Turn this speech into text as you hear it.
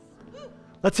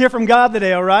Let's hear from God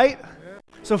today, all right?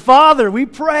 So, Father, we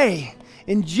pray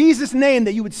in Jesus' name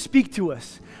that you would speak to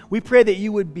us. We pray that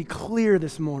you would be clear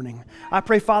this morning. I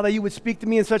pray, Father, you would speak to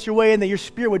me in such a way and that your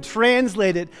Spirit would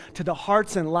translate it to the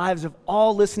hearts and lives of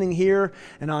all listening here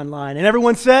and online. And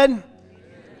everyone said,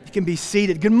 you can be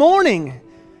seated. Good morning.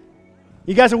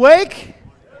 You guys awake?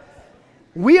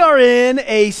 We are in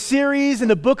a series in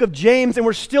the book of James, and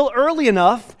we're still early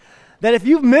enough that if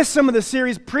you've missed some of the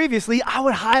series previously, I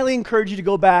would highly encourage you to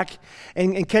go back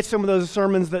and catch some of those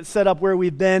sermons that set up where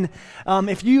we've been.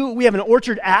 We have an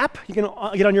Orchard app you can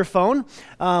get on your phone.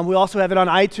 We also have it on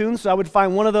iTunes, so I would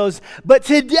find one of those. But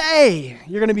today,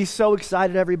 you're going to be so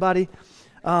excited, everybody.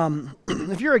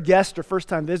 If you're a guest or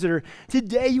first-time visitor,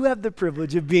 today you have the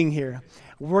privilege of being here.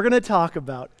 We're going to talk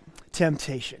about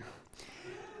temptation.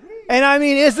 And I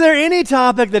mean, is there any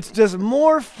topic that's just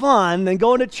more fun than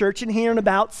going to church and hearing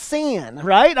about sin,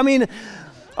 right? I mean,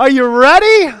 are you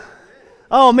ready?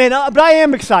 Oh man, but I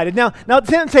am excited. Now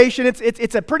temptation,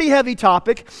 it's a pretty heavy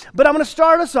topic, but I'm going to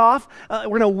start us off.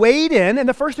 We're going to wade in, and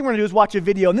the first thing we're going to do is watch a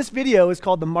video, and this video is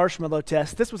called the marshmallow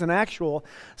test. This was an actual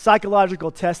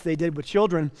psychological test they did with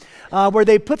children, where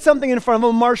they put something in front of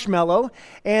them, a marshmallow,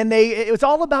 and it was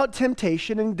all about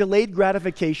temptation and delayed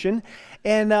gratification.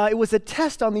 And it was a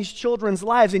test on these children's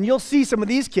lives. And you'll see some of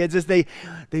these kids as they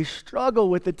struggle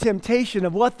with the temptation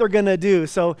of what they're going to do.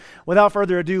 So without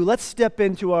further ado, let's step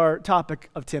into our topic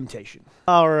of temptation.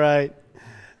 All right.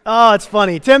 Oh, it's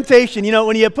funny. Temptation. You know,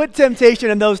 when you put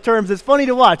temptation in those terms, it's funny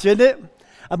to watch, isn't it?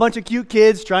 A bunch of cute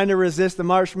kids trying to resist the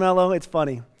marshmallow. It's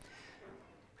funny.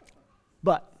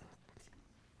 But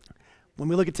when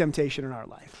we look at temptation in our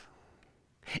life,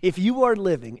 if you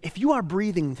are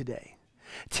breathing today,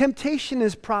 temptation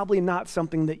is probably not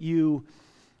something that you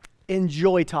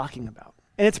enjoy talking about.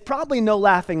 And it's probably no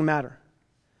laughing matter.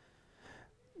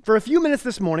 For a few minutes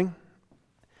this morning,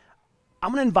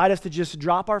 I'm going to invite us to just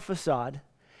drop our facade,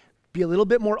 be a little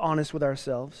bit more honest with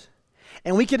ourselves,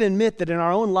 and we can admit that in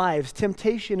our own lives,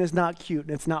 temptation is not cute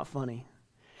and it's not funny.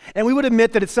 And we would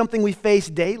admit that it's something we face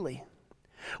daily.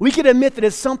 We can admit that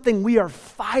it's something we are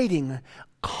fighting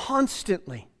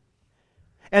constantly.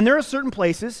 And there are certain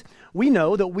places we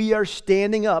know that we are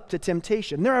standing up to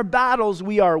temptation. There are battles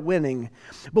we are winning.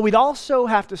 But we'd also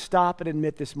have to stop and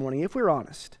admit this morning, if we're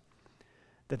honest,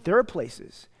 that there are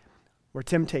places where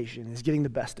temptation is getting the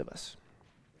best of us.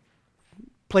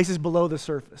 Places below the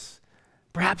surface,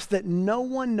 perhaps that no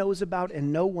one knows about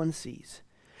and no one sees.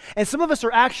 And some of us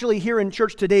are actually here in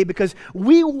church today because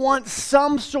we want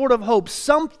some sort of hope,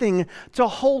 something to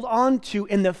hold on to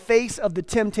in the face of the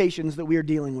temptations that we are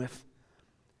dealing with.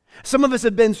 Some of us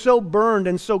have been so burned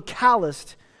and so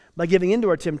calloused by giving into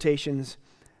our temptations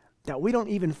that we don't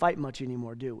even fight much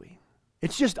anymore, do we?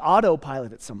 It's just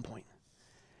autopilot at some point.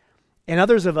 And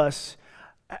others of us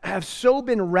have so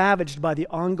been ravaged by the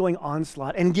ongoing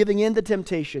onslaught and giving in to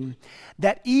temptation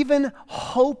that even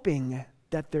hoping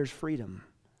that there's freedom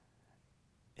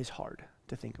is hard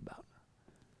to think about.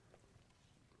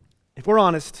 If we're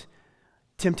honest,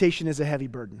 temptation is a heavy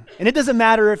burden. And it doesn't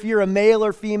matter if you're a male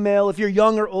or female, if you're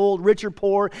young or old, rich or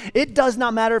poor. It does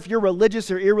not matter if you're religious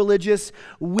or irreligious.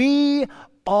 We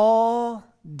all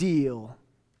deal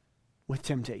with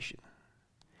temptation.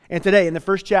 And today, in the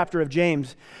first chapter of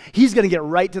James, he's going to get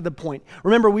right to the point.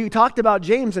 Remember, we talked about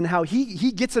James and how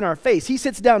he gets in our face. He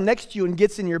sits down next to you and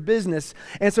gets in your business.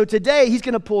 And so today, he's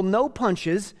going to pull no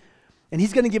punches, and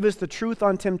he's going to give us the truth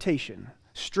on temptation.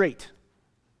 Straight.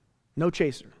 No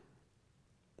chaser.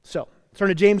 So, turn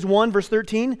to James 1, verse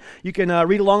 13. You can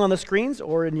read along on the screens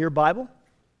or in your Bible.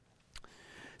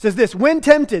 It says this, when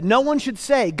tempted, no one should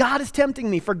say, God is tempting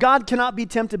me, for God cannot be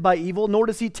tempted by evil, nor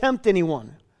does he tempt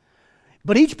anyone.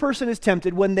 But each person is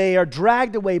tempted when they are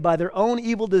dragged away by their own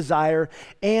evil desire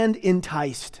and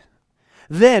enticed.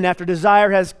 Then, after desire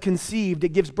has conceived, it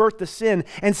gives birth to sin,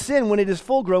 and sin, when it is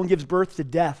full grown, gives birth to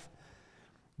death.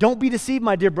 Don't be deceived,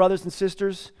 my dear brothers and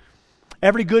sisters.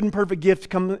 Every good and perfect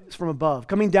gift comes from above,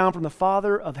 coming down from the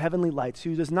Father of heavenly lights,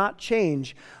 who does not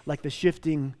change like the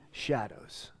shifting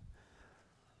shadows.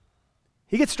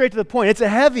 He gets straight to the point. It's a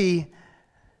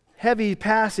heavy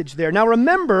passage there. Now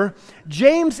remember,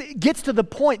 James gets to the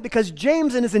point because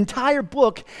James in his entire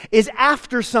book is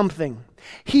after something.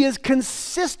 He is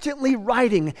consistently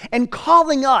writing and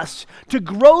calling us to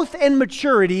growth and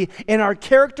maturity in our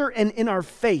character and in our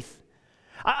faith.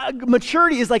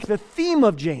 Maturity is like the theme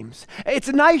of James. It's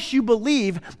nice you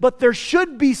believe, but there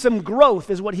should be some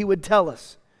growth, is what he would tell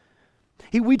us.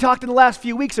 We talked in the last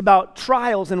few weeks about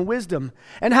trials and wisdom,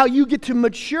 and how you get to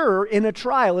mature in a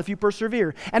trial if you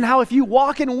persevere, and how if you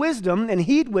walk in wisdom and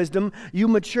heed wisdom, you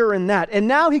mature in that. And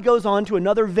now he goes on to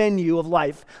another venue of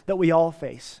life that we all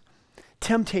face.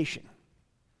 temptation.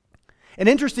 And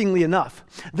interestingly enough,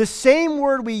 the same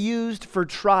word we used for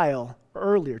trial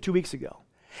earlier, 2 weeks ago,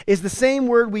 is the same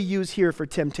word we use here for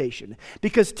temptation.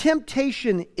 Because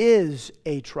temptation is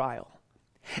a trial.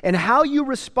 And how you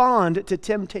respond to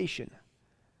temptation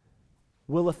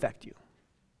will affect you.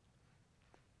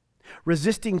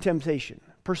 Resisting temptation,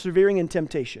 persevering in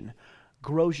temptation,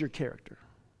 grows your character.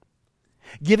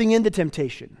 Giving in to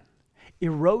temptation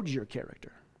erodes your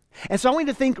character. And so I want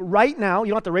you to think right now, you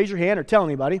don't have to raise your hand or tell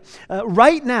anybody,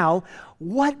 right now,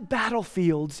 what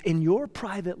battlefields in your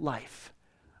private life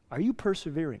are you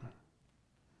persevering?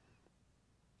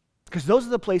 Because those are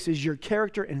the places your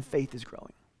character and faith is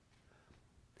growing.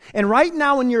 And right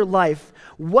now in your life,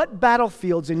 what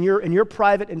battlefields in your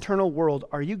private internal world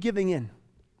are you giving in?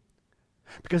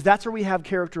 Because that's where we have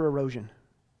character erosion.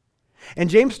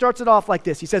 And James starts it off like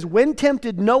this. He says, when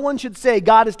tempted, no one should say,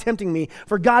 God is tempting me,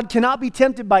 for God cannot be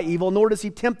tempted by evil, nor does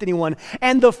he tempt anyone.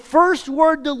 And the first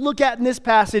word to look at in this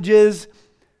passage is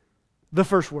the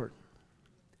first word.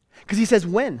 Because he says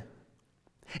when.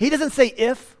 He doesn't say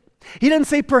if. He doesn't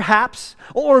say perhaps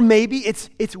or maybe.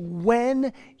 It's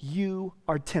when you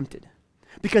are tempted.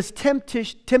 Because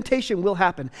temptation will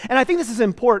happen. And I think this is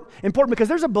important because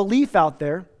there's a belief out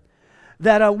there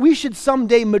that we should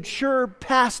someday mature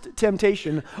past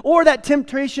temptation, or that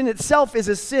temptation itself is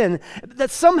a sin, that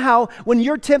somehow when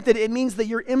you're tempted, it means that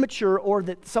you're immature or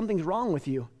that something's wrong with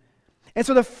you. And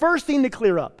so the first thing to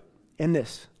clear up in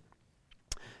this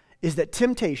is that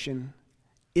temptation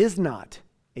is not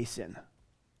a sin.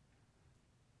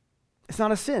 It's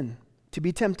not a sin to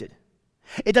be tempted.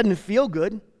 It doesn't feel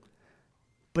good,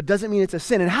 but doesn't mean it's a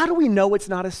sin. And how do we know it's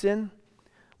not a sin?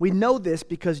 We know this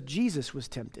because Jesus was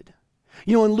tempted.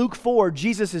 You know, in Luke 4,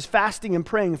 Jesus is fasting and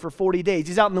praying for 40 days.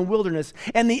 He's out in the wilderness,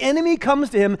 and the enemy comes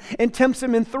to him and tempts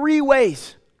him in 3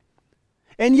 ways.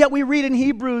 And yet we read in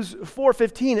Hebrews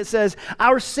 4:15, it says,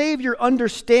 our Savior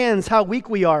understands how weak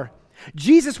we are.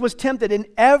 Jesus was tempted in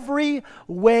every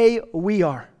way we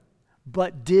are,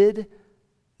 but did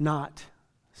not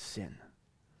sin.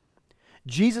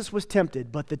 Jesus was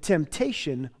tempted, but the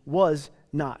temptation was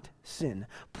not sin.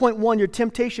 Point 1, your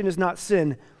temptation is not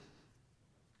sin.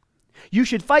 You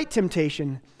should fight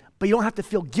temptation, but you don't have to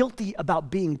feel guilty about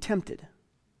being tempted.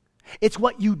 It's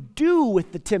what you do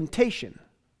with the temptation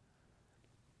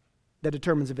that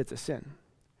determines if it's a sin.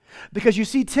 Because you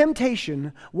see,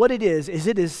 temptation, what it is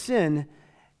it is sin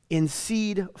in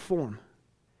seed form.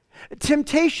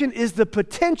 Temptation is the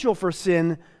potential for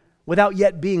sin without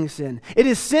yet being sin. It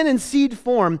is sin in seed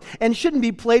form and shouldn't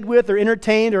be played with or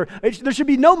entertained, or there should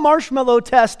be no marshmallow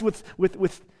test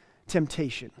with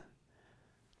temptation.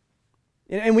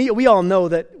 And we all know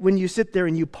that when you sit there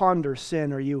and you ponder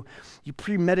sin, or you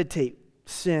premeditate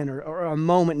sin, or a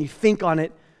moment and you think on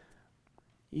it,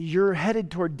 you're headed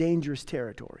toward dangerous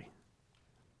territory.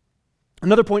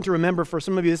 Another point to remember for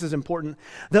some of you, this is important,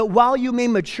 that while you may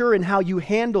mature in how you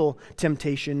handle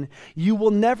temptation, you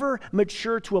will never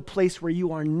mature to a place where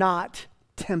you are not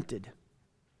tempted.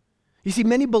 You see,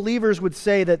 many believers would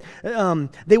say that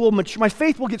they will mature, my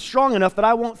faith will get strong enough that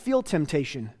I won't feel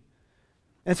temptation.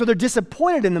 And so they're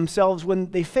disappointed in themselves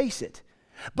when they face it.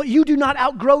 But you do not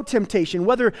outgrow temptation.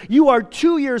 Whether you are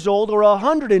 2 years old or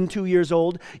 102 years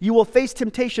old, you will face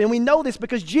temptation. And we know this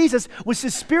because Jesus was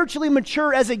as spiritually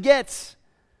mature as it gets.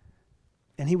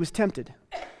 And he was tempted.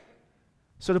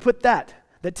 So to put that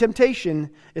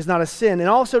temptation is not a sin. And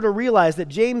also to realize that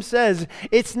James says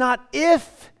it's not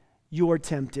if you are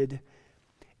tempted,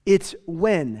 it's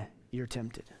when you're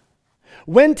tempted.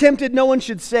 When tempted, no one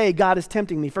should say, God is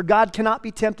tempting me, for God cannot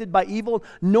be tempted by evil,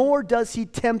 nor does he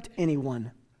tempt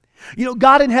anyone. You know,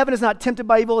 God in heaven is not tempted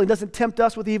by evil and doesn't tempt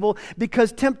us with evil,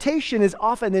 because temptation is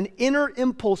often an inner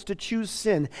impulse to choose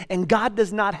sin, and God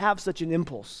does not have such an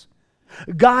impulse.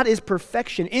 God is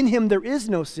perfection. In him there is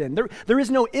no sin. There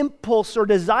is no impulse or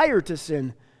desire to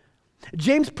sin.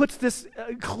 James puts this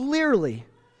clearly.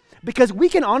 Because we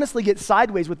can honestly get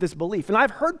sideways with this belief. And I've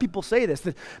heard people say this,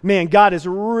 that, man, God is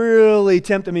really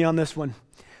tempting me on this one.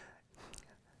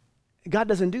 God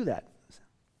doesn't do that.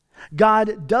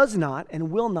 God does not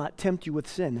and will not tempt you with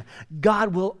sin.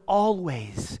 God will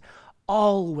always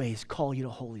call you to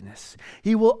holiness.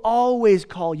 He will always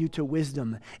call you to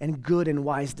wisdom and good and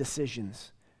wise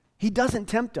decisions. He doesn't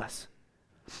tempt us.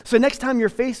 So next time you're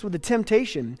faced with a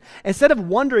temptation, instead of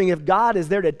wondering if God is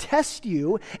there to test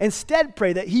you, instead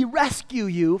pray that he rescue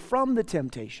you from the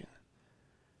temptation.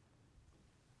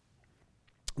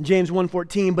 James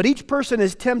 1:14, but each person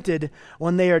is tempted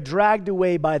when they are dragged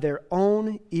away by their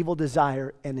own evil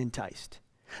desire and enticed.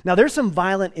 Now there's some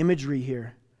violent imagery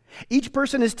here. Each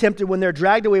person is tempted when they're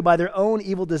dragged away by their own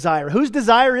evil desire. Whose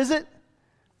desire is it?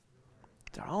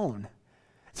 It's our own.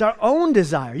 It's our own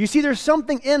desire. You see, there's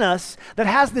something in us that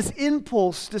has this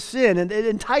impulse to sin, and it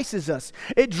entices us.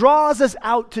 It draws us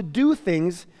out to do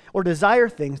things or desire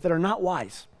things that are not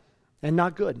wise and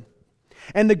not good.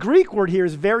 And the Greek word here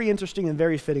is very interesting and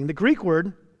very fitting. The Greek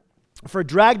word for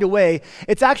dragged away,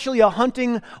 it's actually a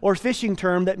hunting or fishing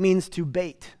term that means to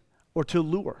bait or to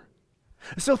lure.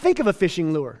 So think of a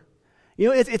fishing lure. You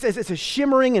know, it's a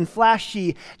shimmering and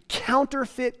flashy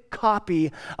counterfeit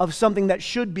copy of something that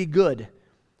should be good,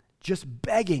 just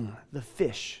begging the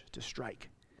fish to strike.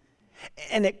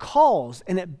 And it calls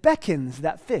and it beckons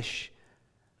that fish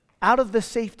out of the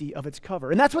safety of its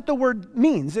cover. And that's what the word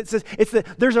means.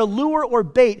 There's a lure or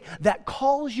bait that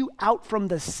calls you out from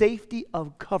the safety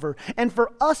of cover. And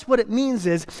for us, what it means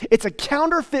is it's a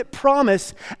counterfeit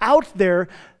promise out there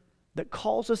that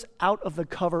calls us out of the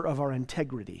cover of our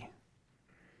integrity,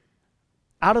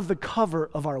 out of the cover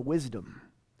of our wisdom.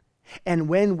 And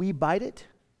when we bite it,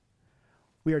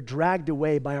 we are dragged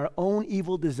away by our own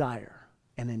evil desire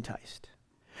and enticed.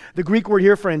 The Greek word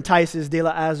here for entice is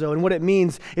delaazo, and what it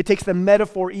means, it takes the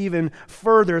metaphor even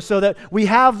further, so that we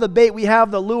have the bait, we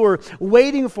have the lure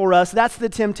waiting for us. That's the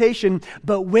temptation.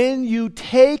 But when you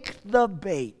take the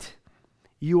bait,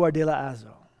 you are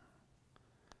delaazo.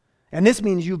 And this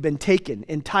means you've been taken,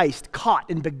 enticed, caught,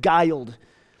 and beguiled.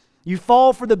 You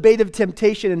fall for the bait of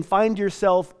temptation and find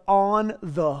yourself on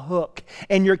the hook.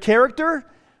 And your character,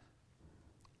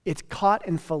 it's caught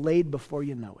and filleted before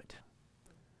you know it.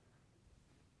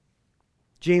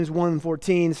 James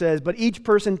 1:14 says, but each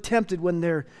person tempted when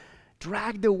they're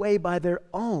dragged away by their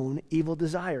own evil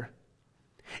desire.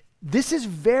 This is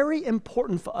very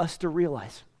important for us to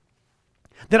realize,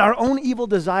 that our own evil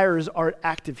desires are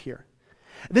active here.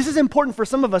 This is important for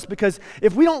some of us because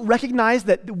if we don't recognize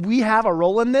that we have a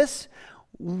role in this,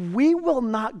 we will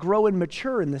not grow and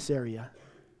mature in this area.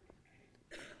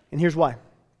 And here's why.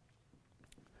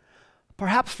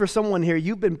 Perhaps for someone here,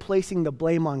 you've been placing the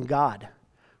blame on God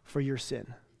for your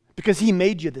sin because He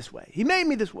made you this way. He made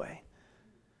me this way.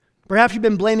 Perhaps you've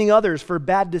been blaming others for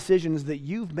bad decisions that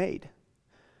you've made.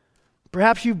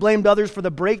 Perhaps you've blamed others for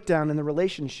the breakdown in the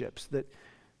relationships, that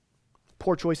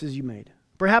poor choices you made.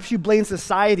 Perhaps you blame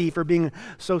society for being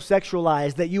so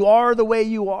sexualized that you are the way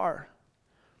you are.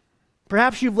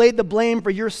 Perhaps you've laid the blame for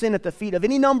your sin at the feet of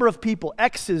any number of people,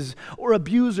 exes or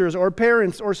abusers or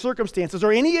parents or circumstances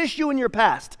or any issue in your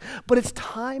past. But it's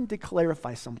time to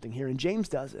clarify something here, and James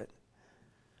does it.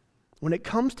 When it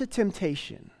comes to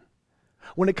temptation,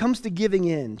 when it comes to giving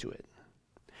in to it,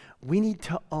 we need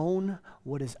to own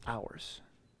what is ours.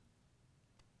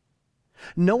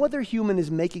 No other human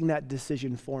is making that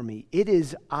decision for me. It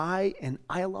is I and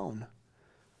I alone.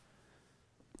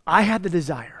 I had the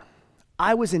desire.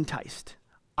 I was enticed.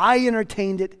 I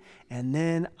entertained it, and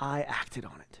then I acted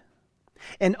on it.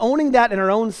 And owning that in our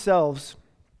own selves,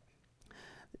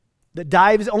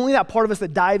 only that part of us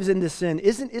that dives into sin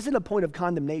isn't a point of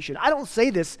condemnation. I don't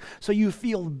say this so you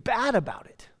feel bad about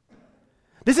it.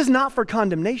 This is not for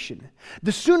condemnation.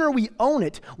 The sooner we own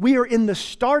it, we are in the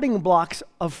starting blocks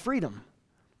of freedom.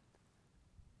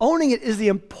 Owning it is the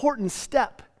important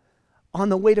step on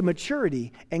the way to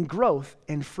maturity and growth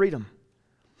and freedom.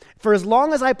 For as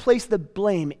long as I place the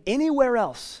blame anywhere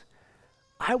else,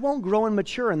 I won't grow and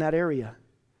mature in that area.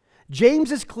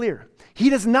 James is clear. He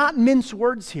does not mince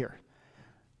words here.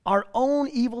 Our own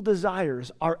evil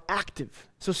desires are active.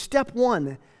 So step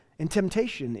one in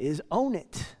temptation is own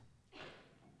it.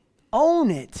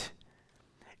 Own it.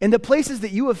 In the places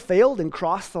that you have failed and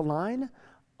crossed the line,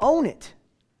 own it.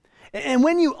 And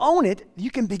when you own it, you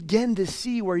can begin to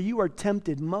see where you are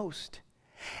tempted most.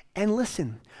 And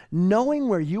listen, knowing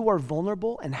where you are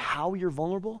vulnerable and how you're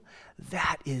vulnerable,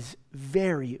 that is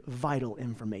very vital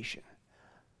information.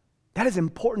 That is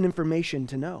important information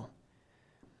to know.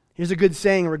 Here's a good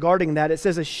saying regarding that. It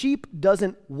says, a sheep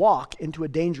doesn't walk into a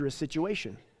dangerous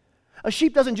situation. A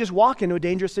sheep doesn't just walk into a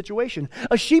dangerous situation.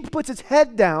 A sheep puts its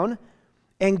head down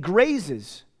and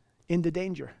grazes into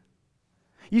danger.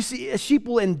 You see, a sheep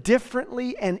will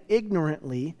indifferently and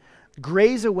ignorantly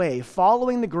graze away,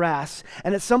 following the grass,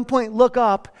 and at some point look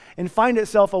up and find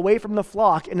itself away from the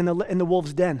flock and in the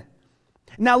wolf's den.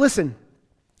 Now listen,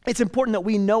 it's important that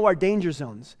we know our danger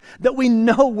zones, that we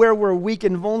know where we're weak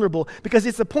and vulnerable, because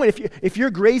it's the point. If you're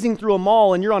grazing through a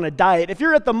mall and you're on a diet, if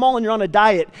you're at the mall and you're on a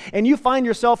diet and you find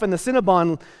yourself in the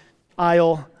Cinnabon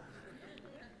aisle,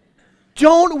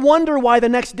 don't wonder why the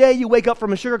next day you wake up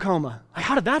from a sugar coma.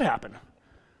 How did that happen?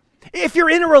 If you're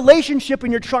in a relationship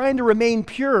and you're trying to remain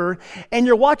pure and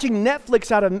you're watching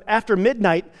Netflix after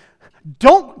midnight,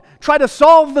 don't try to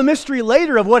solve the mystery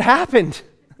later of what happened.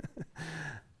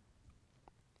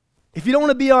 If you don't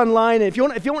want to be online, if you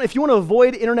want to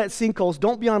avoid internet sinkholes,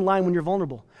 don't be online when you're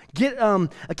vulnerable. Get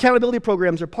accountability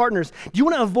programs or partners. Do you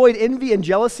want to avoid envy and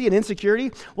jealousy and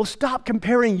insecurity? Well, stop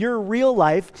comparing your real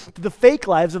life to the fake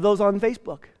lives of those on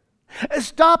Facebook.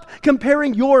 Stop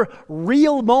comparing your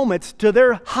real moments to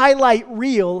their highlight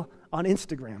reel on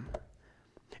Instagram.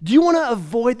 Do you want to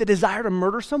avoid the desire to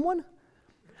murder someone?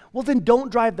 Well, then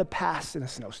don't drive the pass in a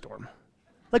snowstorm.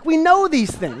 Like, we know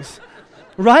these things,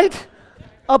 right?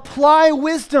 Apply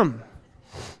wisdom.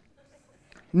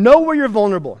 Know where you're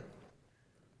vulnerable.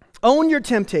 Own your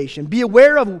temptation. Be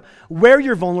aware of where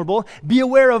you're vulnerable. Be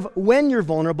aware of when you're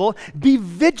vulnerable. Be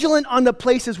vigilant on the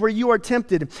places where you are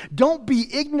tempted. Don't be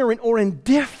ignorant or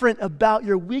indifferent about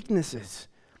your weaknesses.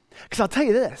 Because I'll tell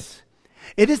you this,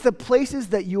 it is the places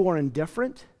that you are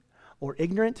indifferent or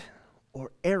ignorant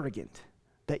or arrogant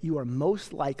that you are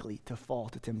most likely to fall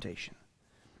to temptation.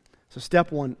 So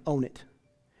step one, own it.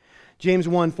 James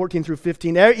 1, 14 through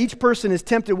 15. Each person is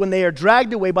tempted when they are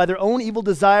dragged away by their own evil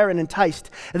desire and enticed.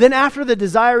 And then after the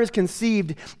desire is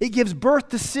conceived, it gives birth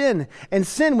to sin. And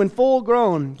sin, when full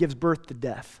grown, gives birth to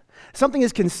death. Something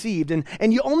is conceived, and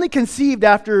you only conceived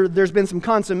after there's been some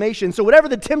consummation. So whatever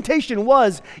the temptation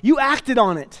was, you acted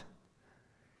on it.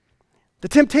 The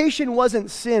temptation wasn't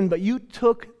sin, but you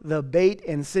took the bait,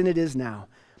 and sin it is now.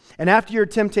 And after your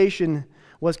temptation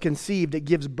was conceived, it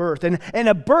gives birth. And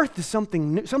a birth is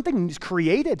something new, something is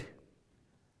created.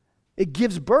 It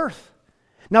gives birth.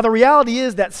 Now the reality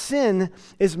is that sin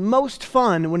is most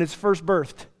fun when it's first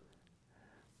birthed.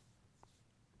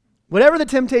 Whatever the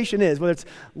temptation is, whether it's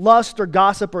lust or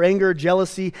gossip or anger or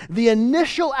jealousy, the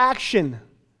initial action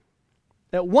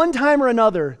at one time or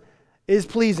another is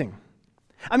pleasing.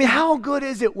 I mean, how good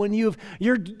is it when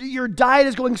your diet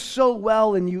is going so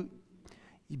well and you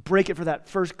break it for that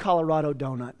first Colorado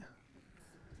donut?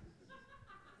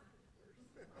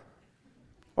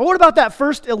 Or what about that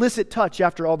first illicit touch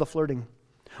after all the flirting?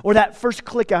 Or that first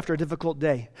click after a difficult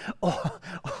day?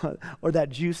 Or that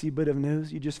juicy bit of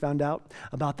news you just found out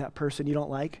about that person you don't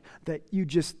like that you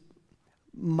just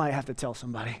might have to tell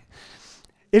somebody.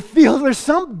 There's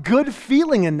some good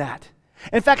feeling in that.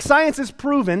 In fact, science has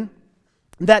proven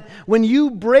that when you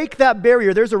break that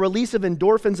barrier, there's a release of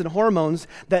endorphins and hormones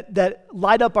that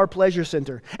light up our pleasure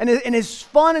center. And as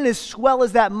fun and as swell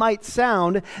as that might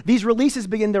sound, these releases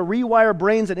begin to rewire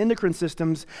brains and endocrine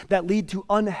systems that lead to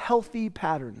unhealthy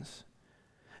patterns.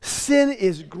 Sin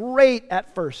is great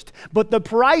at first, but the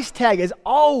price tag is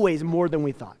always more than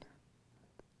we thought.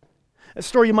 A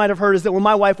story you might have heard is that when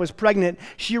my wife was pregnant,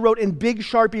 she wrote in big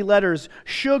Sharpie letters,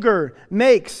 "Sugar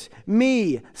makes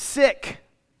me sick,"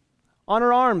 on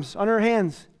her arms, on her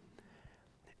hands.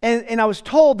 And I was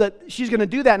told that she's going to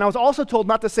do that. And I was also told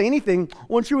not to say anything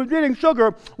when she was getting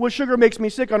sugar, sugar makes me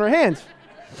sick on her hands.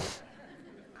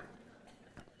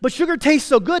 But sugar tastes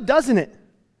so good, doesn't it?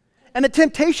 And the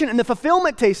temptation and the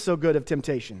fulfillment tastes so good of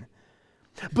temptation.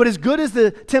 But as good as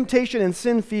the temptation and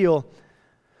sin feel,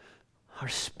 our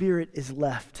spirit is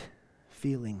left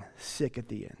feeling sick at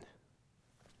the end.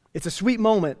 It's a sweet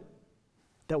moment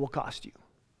that will cost you.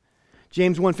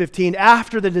 James 1:15,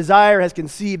 after the desire has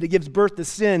conceived, it gives birth to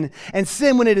sin. And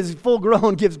sin, when it is full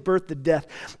grown, gives birth to death.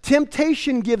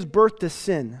 Temptation gives birth to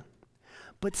sin.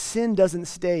 But sin doesn't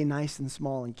stay nice and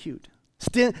small and cute.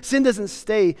 Sin doesn't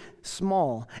stay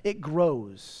small. It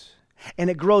grows. And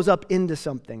it grows up into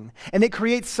something. And it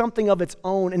creates something of its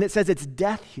own. And it says it's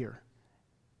death here.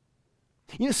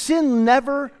 You know, sin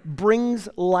never brings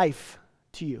life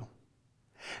to you.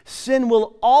 Sin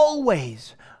will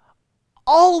always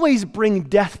bring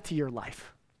death to your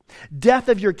life. Death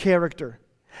of your character.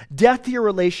 Death to your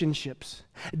relationships.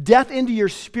 Death into your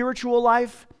spiritual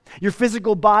life, your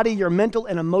physical body, your mental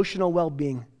and emotional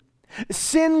well-being.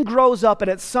 Sin grows up,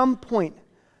 and at some point,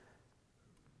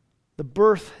 the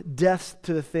birth of death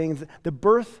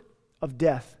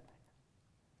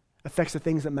affects the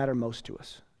things that matter most to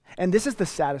us. And this is the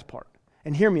saddest part.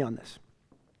 And hear me on this.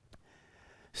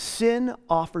 Sin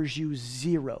offers you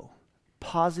zero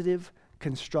positive,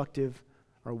 constructive,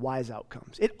 or wise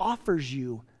outcomes. It offers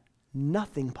you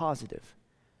nothing positive.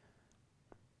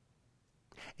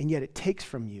 And yet it takes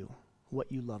from you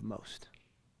what you love most.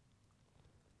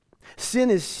 Sin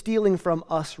is stealing from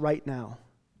us right now.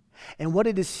 And what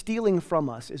it is stealing from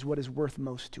us is what is worth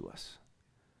most to us.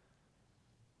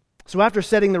 So after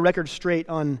setting the record straight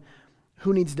on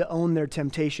who needs to own their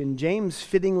temptation, James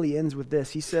fittingly ends with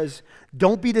this. He says,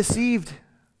 don't be deceived,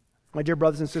 my dear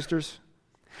brothers and sisters.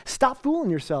 Stop fooling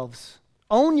yourselves.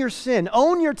 Own your sin.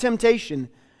 Own your temptation.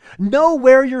 Know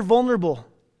where you're vulnerable.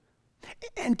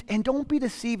 And don't be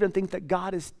deceived and think that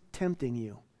God is tempting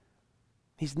you.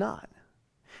 He's not.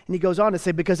 And he goes on to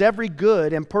say, because every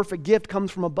good and perfect gift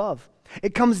comes from above.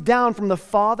 It comes down from the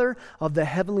Father of the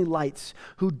heavenly lights,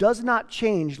 who does not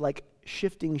change like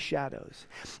shifting shadows.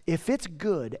 If it's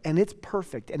good and it's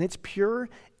perfect and it's pure,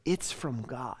 it's from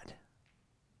God.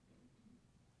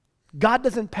 God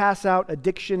doesn't pass out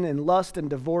addiction and lust and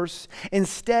divorce.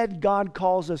 Instead, God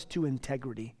calls us to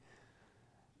integrity.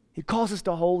 He calls us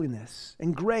to holiness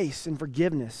and grace and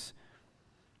forgiveness.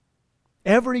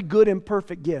 Every good and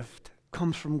perfect gift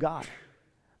comes from God,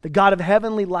 the God of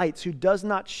heavenly lights, who does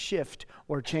not shift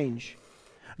or change.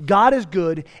 God is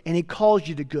good, and He calls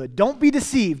you to good. Don't be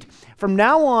deceived. From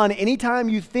now on, anytime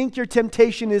you think your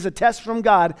temptation is a test from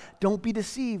God, don't be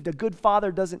deceived. A good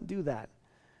father doesn't do that.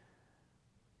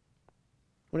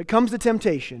 When it comes to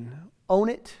temptation, own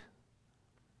it,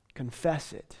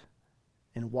 confess it,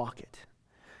 and walk it.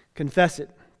 Confess it.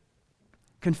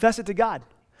 Confess it to God.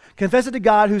 Confess it to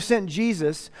God who sent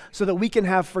Jesus so that we can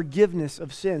have forgiveness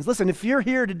of sins. Listen, if you're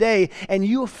here today and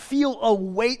you feel a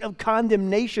weight of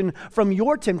condemnation from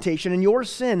your temptation and your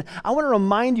sin, I want to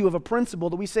remind you of a principle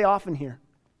that we say often here.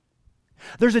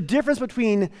 There's a difference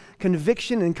between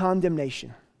conviction and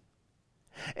condemnation.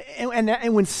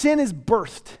 And when sin is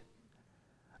birthed,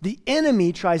 the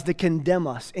enemy tries to condemn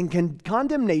us, and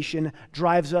condemnation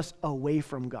drives us away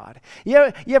from God.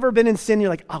 You ever been in sin?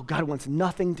 You're like, oh, God wants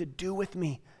nothing to do with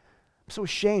me. I'm so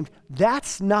ashamed.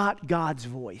 That's not God's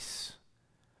voice.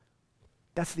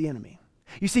 That's the enemy.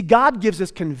 You see, God gives us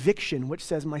conviction, which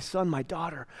says, my son, my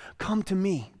daughter, come to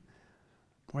me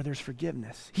where there's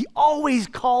forgiveness. He always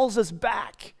calls us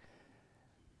back.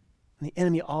 And the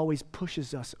enemy always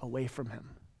pushes us away from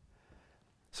him.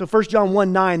 So 1 John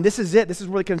 1:9, this is it. This is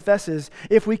where he confesses.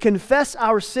 If we confess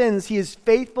our sins, He is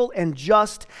faithful and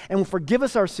just and will forgive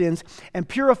us our sins and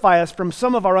purify us from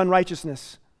some of our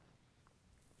unrighteousness.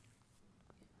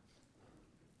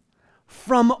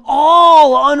 From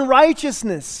all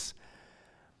unrighteousness.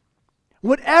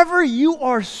 Whatever you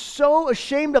are so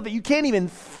ashamed of that you can't even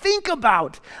think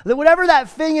about, that whatever that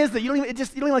thing is that you don't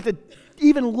even like to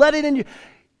even let it in you,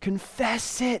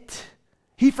 confess it.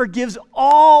 He forgives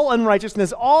all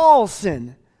unrighteousness, all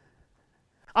sin.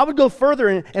 I would go further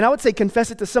and I would say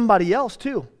confess it to somebody else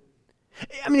too.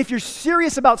 I mean, if you're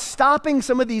serious about stopping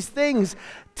some of these things,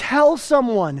 tell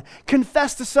someone,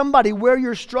 confess to somebody where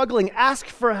you're struggling, ask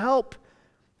for help.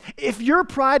 If your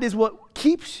pride is what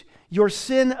keeps your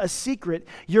sin a secret,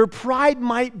 your pride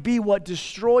might be what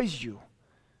destroys you.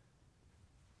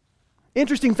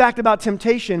 Interesting fact about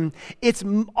temptation, it's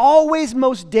always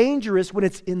most dangerous when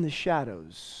it's in the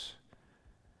shadows.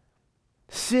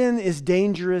 Sin is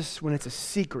dangerous when it's a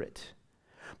secret.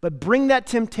 But bring that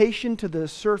temptation to the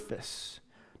surface,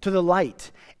 to the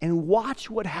light, and watch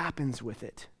what happens with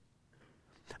it.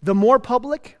 The more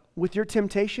public with your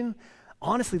temptation,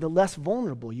 honestly, the less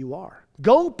vulnerable you are.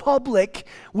 Go public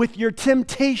with your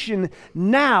temptation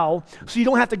now so you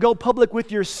don't have to go public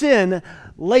with your sin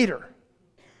later.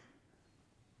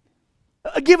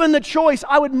 Given the choice,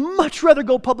 I would much rather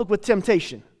go public with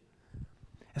temptation.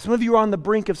 And some of you are on the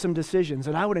brink of some decisions,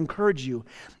 and I would encourage you,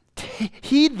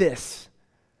 heed this.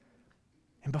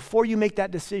 And before you make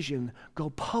that decision, go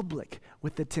public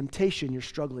with the temptation you're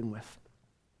struggling with.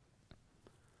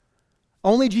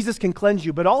 Only Jesus can cleanse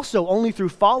you, but also only through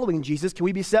following Jesus can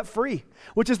we be set free,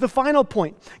 which is the final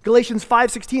point. Galatians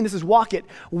 5:16, this is walk it.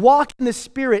 Walk in the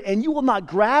Spirit, and you will not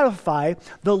gratify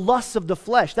the lusts of the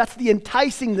flesh. That's the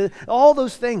enticing, all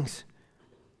those things.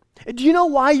 Do you know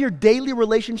why your daily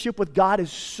relationship with God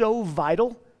is so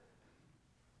vital?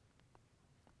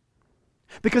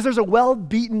 Because there's a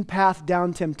well-beaten path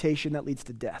down temptation that leads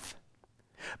to death.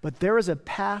 But there is a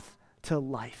path to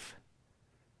life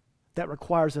that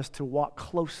requires us to walk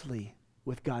closely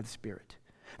with God's Spirit.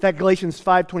 In fact, Galatians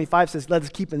 5:25 says, let us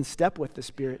keep in step with the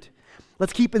Spirit.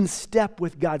 Let's keep in step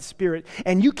with God's Spirit.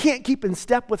 And you can't keep in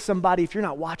step with somebody if you're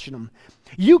not watching them.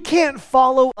 You can't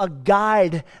follow a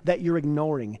guide that you're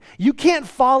ignoring. You can't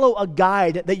follow a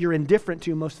guide that you're indifferent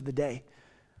to most of the day.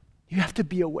 You have to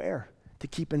be aware to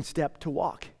keep in step, to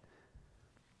walk.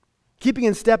 Keeping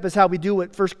in step is how we do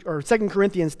what 2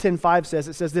 Corinthians 10:5 says.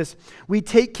 It says this, we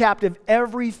take captive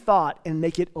every thought and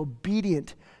make it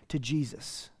obedient to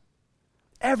Jesus.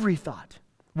 Every thought.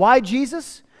 Why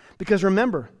Jesus? Because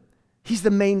remember, He's the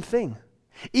main thing.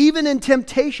 Even in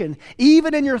temptation,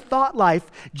 even in your thought life,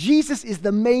 Jesus is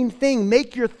the main thing.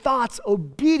 Make your thoughts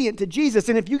obedient to Jesus.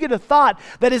 And if you get a thought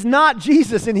that is not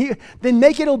Jesus, then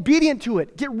make it obedient to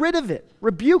it. Get rid of it.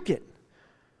 Rebuke it.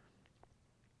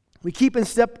 We keep in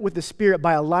step with the Spirit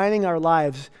by aligning our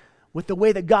lives with the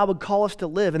way that God would call us to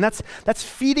live. And that's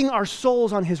feeding our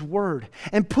souls on His Word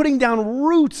and putting down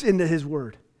roots into His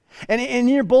Word. And in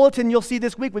your bulletin, you'll see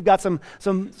this week, we've got some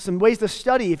ways to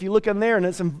study. If you look in there,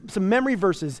 and some memory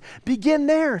verses. Begin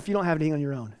there if you don't have anything on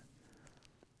your own.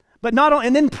 But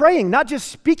and then praying, not just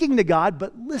speaking to God,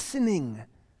 but listening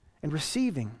and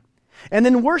receiving. And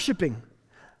then worshiping.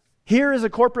 Here as a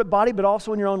corporate body, but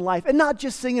also in your own life. And not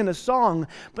just singing a song,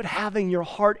 but having your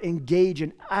heart engage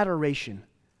in adoration.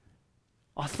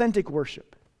 Authentic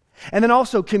worship. And then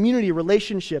also community,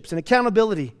 relationships, and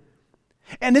accountability.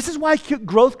 And this is why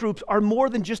growth groups are more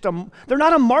than just they're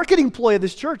not a marketing ploy of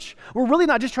this church. We're really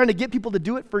not just trying to get people to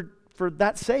do it for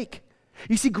that sake.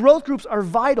 You see, growth groups are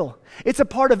vital. It's a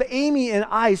part of Amy and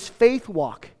I's faith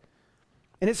walk.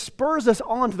 And it spurs us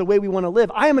on to the way we want to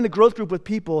live. I am in a growth group with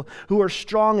people who are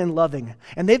strong and loving.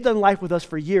 And they've done life with us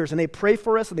for years. And they pray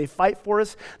for us and they fight for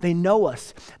us. They know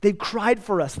us. They've cried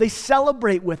for us. They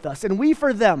celebrate with us. And we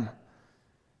for them.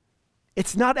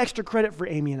 It's not extra credit for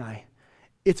Amy and I.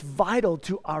 It's vital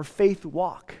to our faith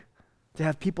walk to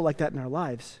have people like that in our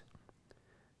lives.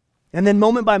 And then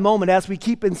moment by moment, as we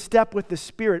keep in step with the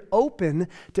Spirit, open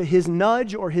to His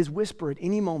nudge or His whisper at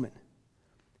any moment.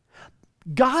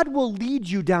 God will lead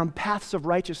you down paths of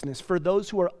righteousness for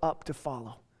those who are up to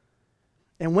follow.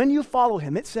 And when you follow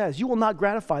Him, it says, you will not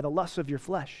gratify the lusts of your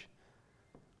flesh.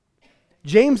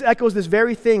 James echoes this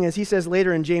very thing as he says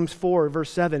later in James 4,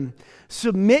 verse 7,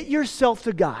 submit yourself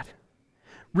to God.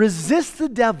 Resist the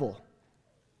devil,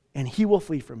 and he will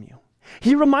flee from you.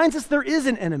 He reminds us there is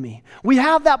an enemy. We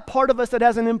have that part of us that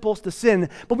has an impulse to sin,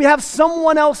 but we have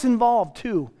someone else involved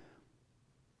too.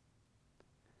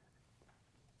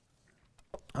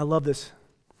 I love this.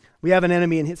 We have an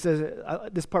enemy, and it says,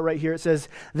 this part right here, it says,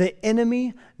 the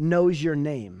enemy knows your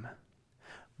name,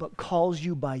 but calls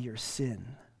you by your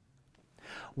sin.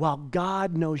 While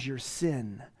God knows your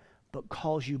sin, but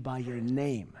calls you by your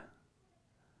name.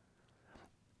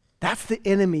 That's the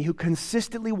enemy who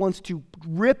consistently wants to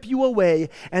rip you away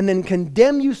and then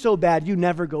condemn you so bad you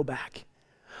never go back.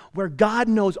 Where God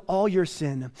knows all your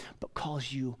sin, but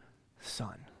calls you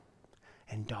son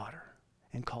and daughter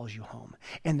and calls you home.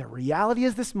 And the reality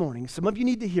is this morning, some of you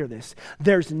need to hear this,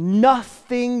 there's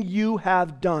nothing you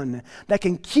have done that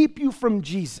can keep you from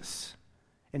Jesus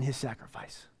and His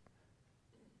sacrifice.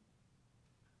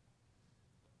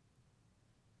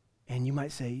 And you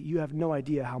might say, you have no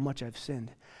idea how much I've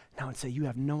sinned. Now I'd say, you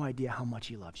have no idea how much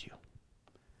He loves you.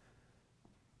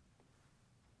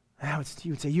 Now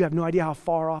you would say, you have no idea how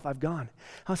far off I've gone.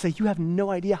 I would say, you have no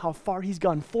idea how far He's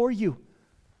gone for you.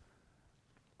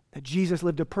 That Jesus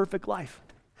lived a perfect life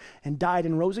and died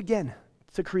and rose again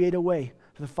to create a way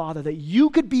to the Father that you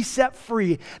could be set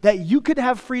free, that you could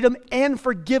have freedom and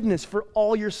forgiveness for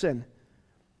all your sin.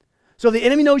 So the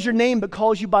enemy knows your name but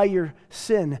calls you by your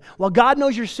sin. While God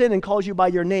knows your sin and calls you by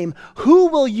your name, who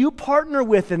will you partner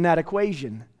with in that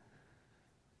equation?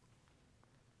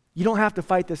 You don't have to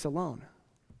fight this alone.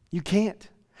 You can't.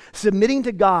 Submitting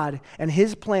to God and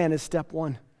His plan is step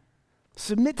one.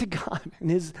 Submit to God and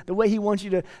the way He wants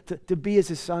you to be as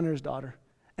His son or His daughter.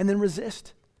 And then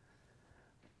resist.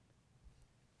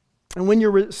 And when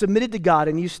you're submitted to God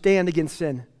and you stand against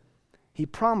sin, He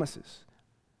promises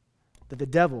that the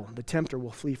devil, the tempter,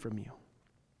 will flee from you.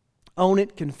 Own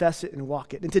it, confess it, and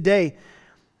walk it. And today,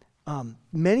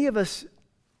 many of us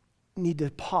need to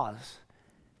pause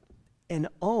and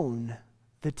own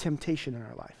the temptation in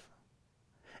our life.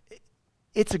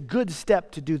 It's a good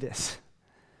step to do this.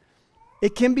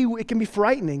 It can be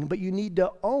frightening, but you need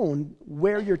to own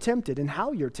where you're tempted and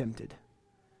how you're tempted.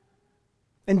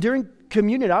 And during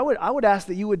communion, I would ask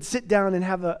that you would sit down and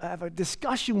have a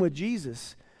discussion with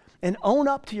Jesus and own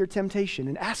up to your temptation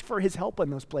and ask for His help in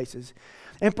those places.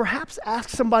 And perhaps ask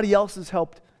somebody else's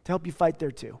help to help you fight there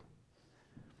too.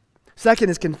 Second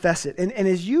is confess it. And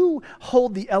as you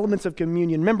hold the elements of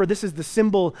communion, remember this is the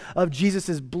symbol of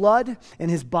Jesus' blood and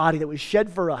His body that was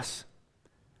shed for us.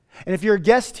 And if you're a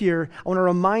guest here, I want to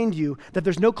remind you that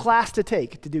there's no class to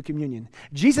take to do communion.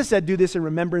 Jesus said, do this in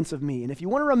remembrance of me. And if you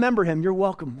want to remember Him, you're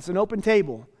welcome. It's an open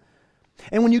table.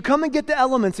 And when you come and get the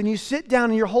elements and you sit down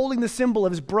and you're holding the symbol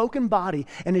of His broken body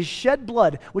and His shed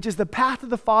blood, which is the path of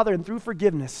the Father and through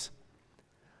forgiveness,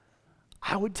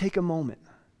 I would take a moment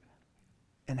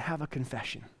and have a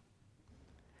confession.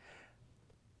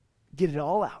 Get it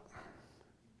all out.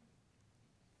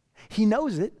 He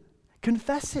knows it.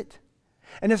 Confess it.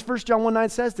 And as 1 John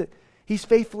 1:9 says that He's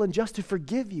faithful and just to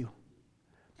forgive you.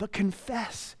 But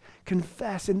confess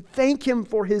and thank Him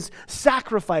for His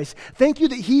sacrifice. Thank Him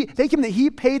that He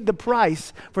paid the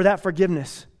price for that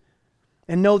forgiveness.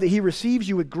 And know that He receives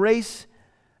you with grace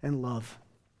and love.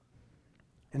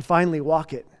 And finally,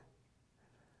 walk it.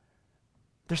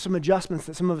 There's some adjustments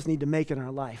that some of us need to make in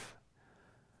our life.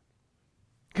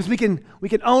 Because we can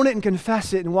own it and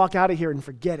confess it and walk out of here and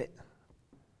forget it.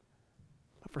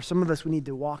 But for some of us, we need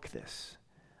to walk this,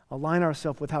 align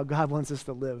ourselves with how God wants us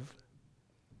to live.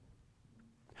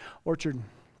 Orchard,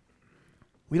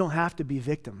 we don't have to be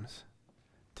victims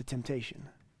to temptation.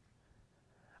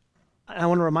 I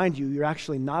want to remind you, you're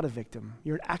actually not a victim.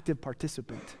 You're an active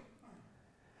participant.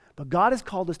 But God has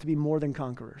called us to be more than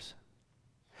conquerors.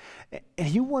 And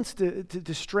He wants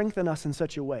to strengthen us in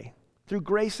such a way, through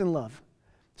grace and love,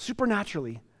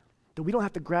 supernaturally, that we don't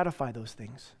have to gratify those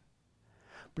things.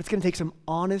 But it's going to take some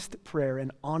honest prayer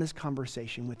and honest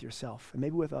conversation with yourself and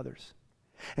maybe with others.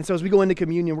 And so as we go into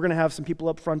communion, we're going to have some people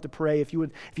up front to pray. If you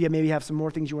maybe have some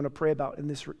more things you want to pray about in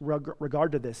this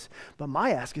regard to this. But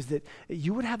my ask is that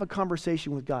you would have a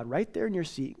conversation with God right there in your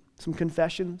seat, some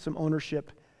confession, some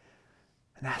ownership,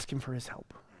 and ask Him for His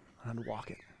help on how to walk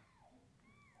it.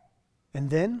 And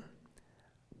then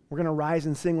we're going to rise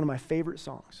and sing one of my favorite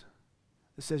songs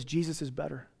that says, Jesus is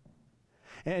better.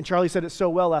 And Charlie said it so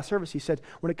well last service. He said,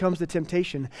 when it comes to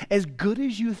temptation, as good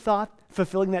as you thought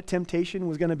fulfilling that temptation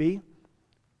was going to be,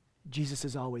 Jesus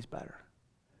is always better.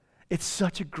 It's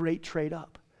such a great trade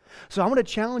up. So I want to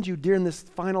challenge you during this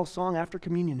final song after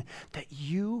communion that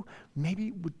you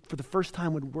maybe would, for the first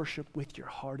time, would worship with your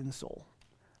heart and soul.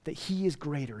 That He is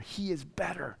greater, He is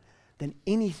better than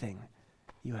anything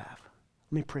you have.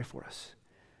 Let me pray for us.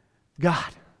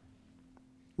 God,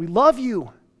 we love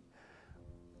You,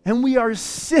 and we are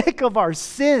sick of our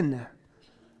sin.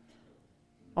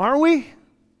 Aren't we?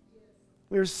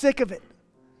 We are sick of it.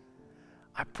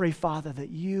 I pray, Father, that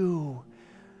You,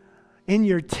 in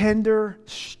Your tender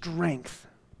strength,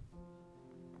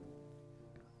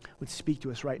 would speak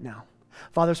to us right now.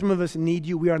 Father, some of us need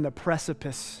You. We are on the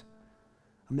precipice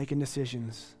of making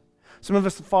decisions. Some of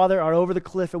us, Father, are over the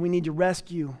cliff and we need Your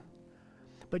rescue.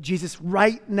 But Jesus,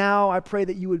 right now, I pray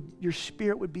that Your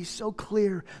Spirit would be so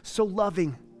clear, so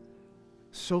loving,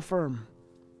 so firm.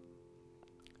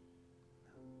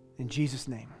 In Jesus'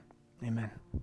 name, amen.